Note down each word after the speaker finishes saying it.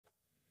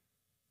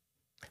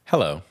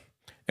Hello,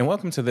 and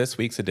welcome to this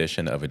week's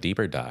edition of A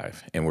Deeper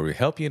Dive, and where we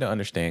help you to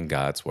understand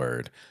God's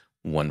Word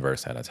one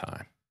verse at a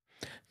time.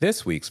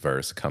 This week's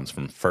verse comes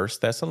from 1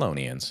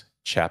 Thessalonians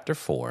chapter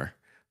 4,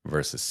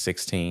 verses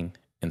 16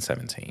 and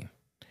 17.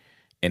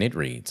 And it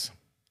reads,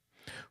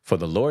 "For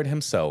the Lord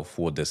himself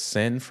will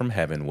descend from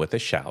heaven with a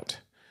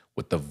shout,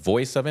 with the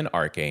voice of an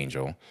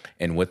archangel,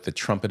 and with the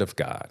trumpet of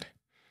God.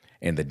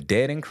 And the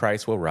dead in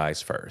Christ will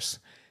rise first.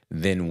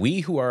 Then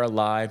we who are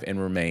alive and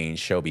remain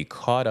shall be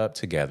caught up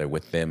together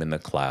with them in the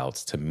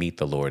clouds to meet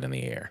the Lord in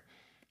the air.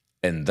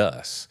 And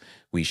thus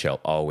we shall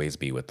always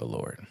be with the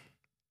Lord."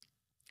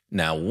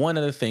 Now, one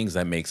of the things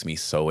that makes me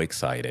so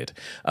excited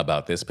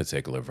about this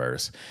particular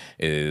verse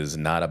is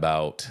not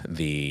about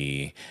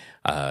the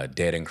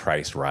dead in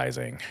Christ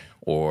rising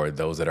or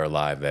those that are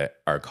alive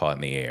that are caught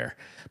in the air.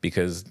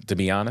 Because to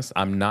be honest,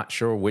 I'm not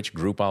sure which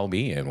group I'll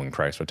be in when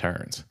Christ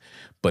returns.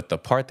 But the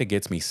part that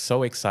gets me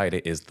so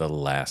excited is the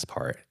last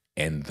part.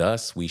 And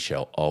thus we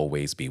shall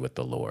always be with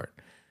the Lord.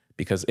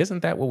 Because isn't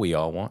that what we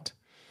all want?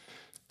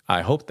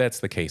 I hope that's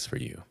the case for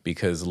you,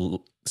 because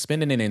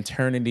spending an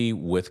eternity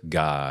with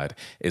God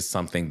is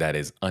something that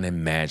is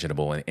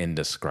unimaginable and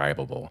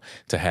indescribable.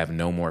 To have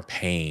no more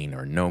pain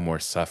or no more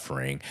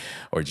suffering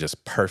or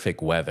just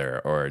perfect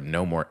weather or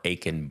no more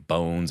aching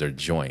bones or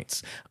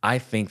joints. I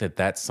think that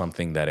that's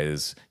something that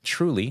is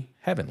truly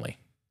heavenly.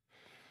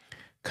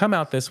 Come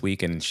out this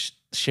week and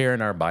share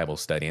in our Bible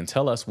study and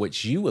tell us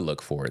what you would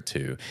look forward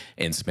to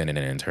in spending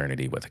an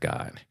eternity with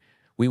God.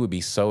 We would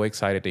be so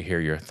excited to hear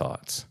your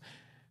thoughts.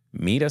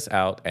 Meet us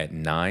out at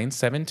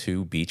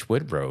 972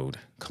 Beechwood Road,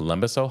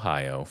 Columbus,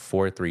 Ohio,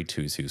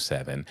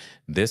 43227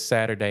 this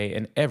Saturday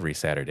and every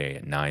Saturday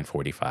at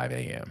 9:45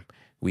 a.m.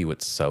 We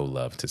would so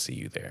love to see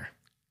you there.